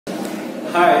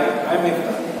Hi, I'm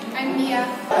Miftah. I'm Mia.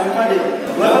 I'm Fadil.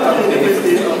 Welcome to the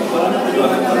University of Buana,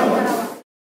 Perjuangan, Karawang.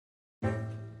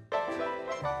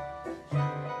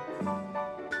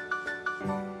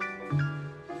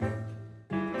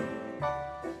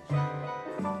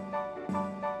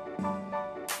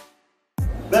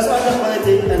 Based on the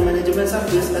quality and management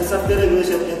service and safety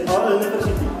regulation in our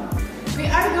university, We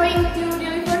are going to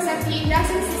deliver safety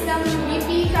induction system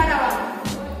UBP Karawang.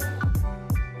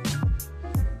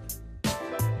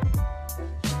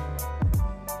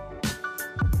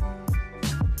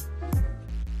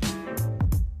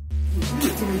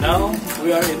 Now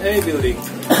we are in A building.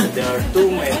 There are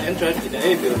two main entrances in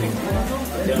A building.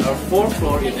 There are 4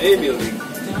 floors in A building.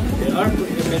 There are 2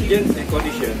 emergency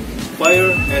conditions: fire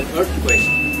and earthquake.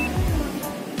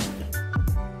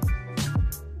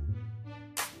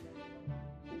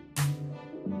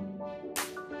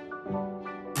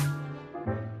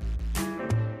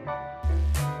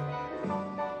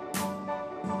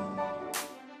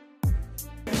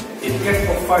 In case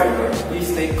of fire, please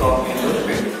stay calm and don't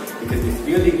panic, because this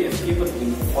building is equipped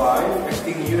with 5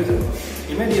 extinguishers.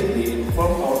 Immediately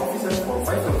inform our officers for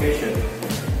 5 locations.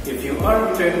 If you are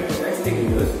returned to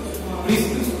extinguishers, please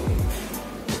do so.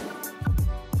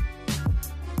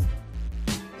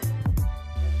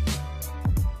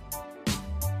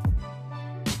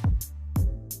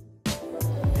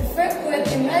 Evacuate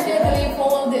immediately,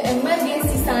 follow the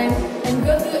emergency sign and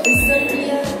go to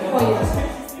assembly point.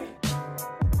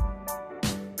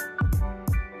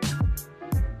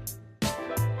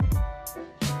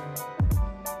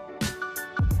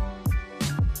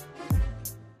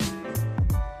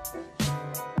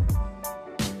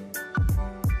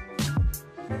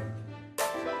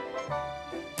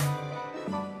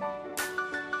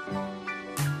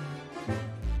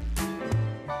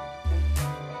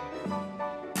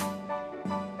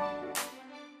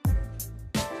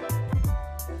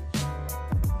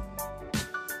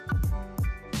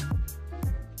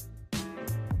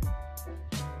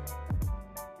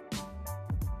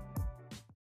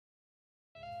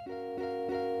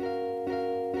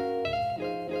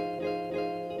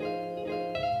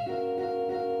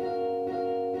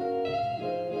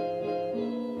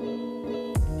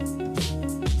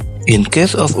 In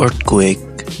case of earthquake,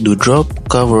 do drop,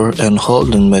 cover, and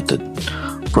hold on method.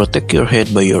 Protect your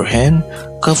head by your hand,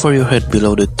 cover your head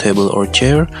below the table or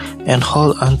chair, and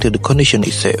hold until the condition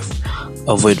is safe.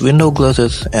 Avoid window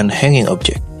glasses and hanging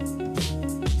objects.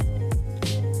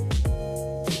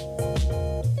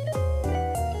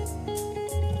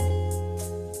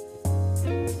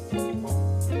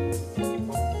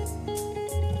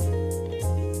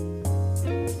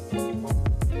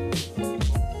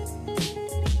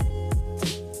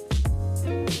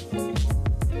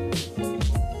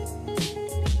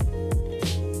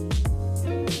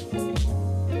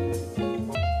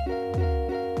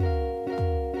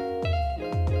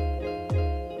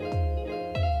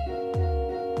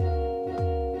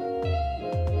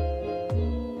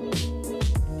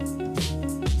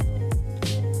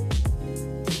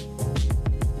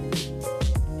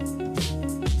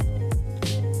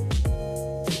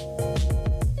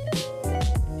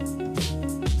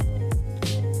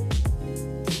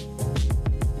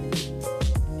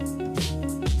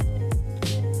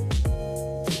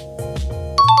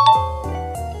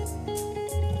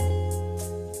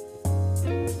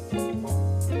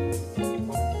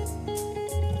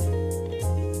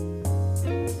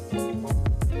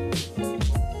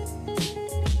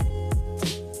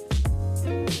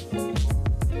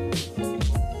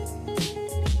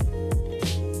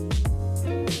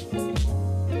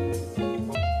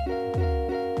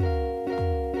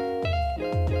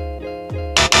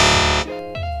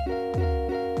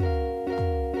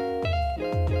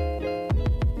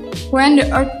 When the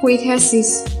earthquake has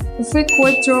ceased,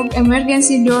 evacuate through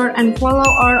emergency door and follow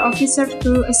our officer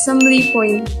to assembly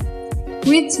point,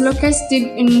 which located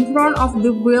in front of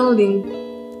the building.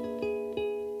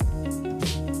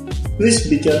 please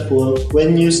be careful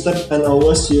when you step and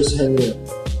always use handrail.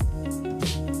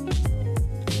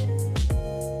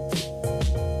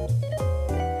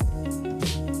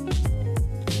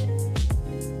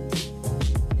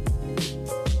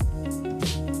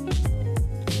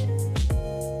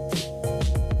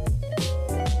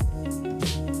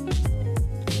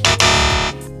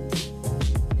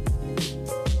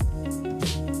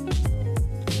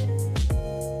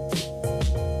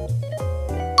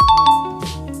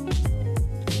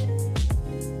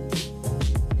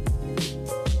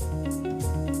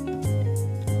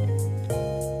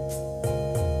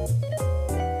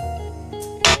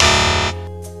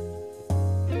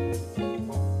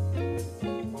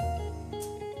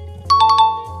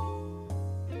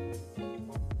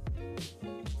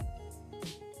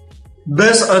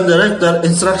 Based on director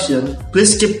instruction,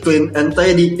 please keep clean and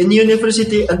tidy in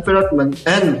university environment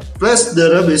and place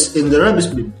the rubbish in the rubbish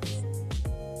bin.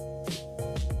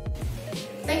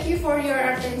 Thank you for your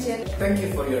attention. Thank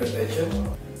you for your attention.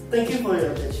 Thank you for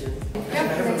your attention. Have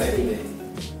Have a nice day.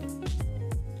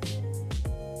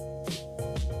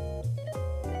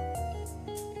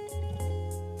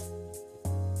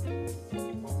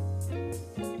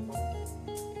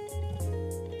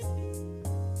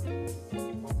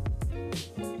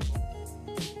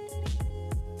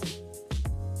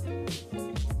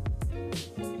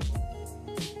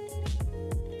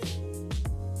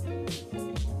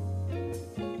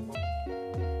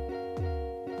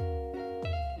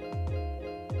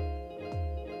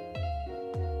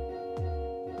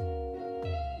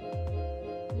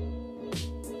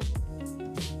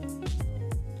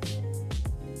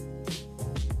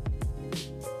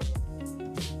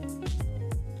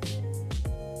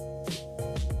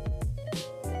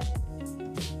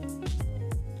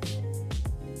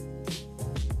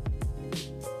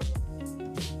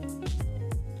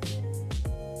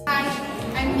 Hi,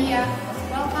 I'm Mia.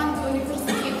 Welcome to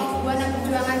University of Buana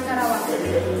Perjuangan, Karawang.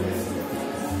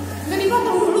 Nggak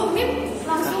dipotong dulu, Mim.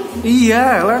 Langsung.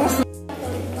 Iya, langsung.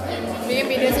 Mim,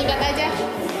 video singkat aja.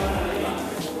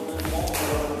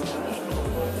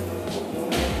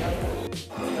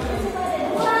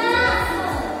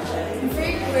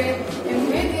 Frequent,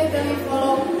 immediately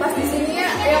follow. Pas di sini ya,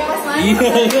 pas main.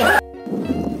 Iya.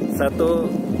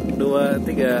 1, 2,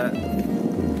 3.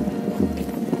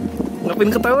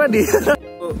 Ngapain ketawa dia?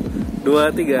 1,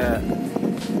 2, 3.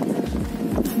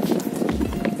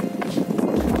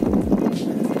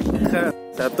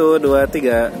 Satu, dua,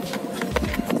 tiga.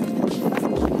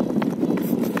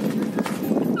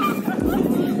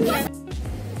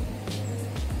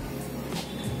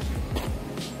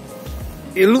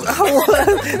 Lu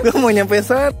awal, gue mau nyampe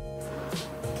saat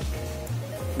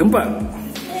gempa.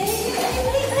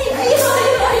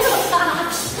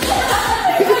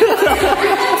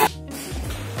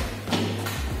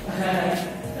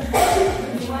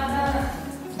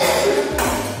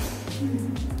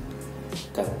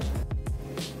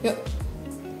 Yuk.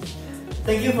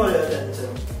 Thank you for your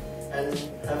attention and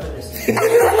have a nice day.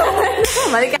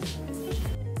 Balik.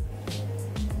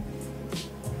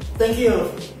 Thank you.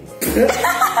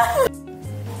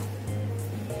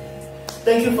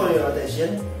 Thank you for your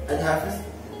attention and have a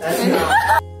nice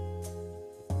day.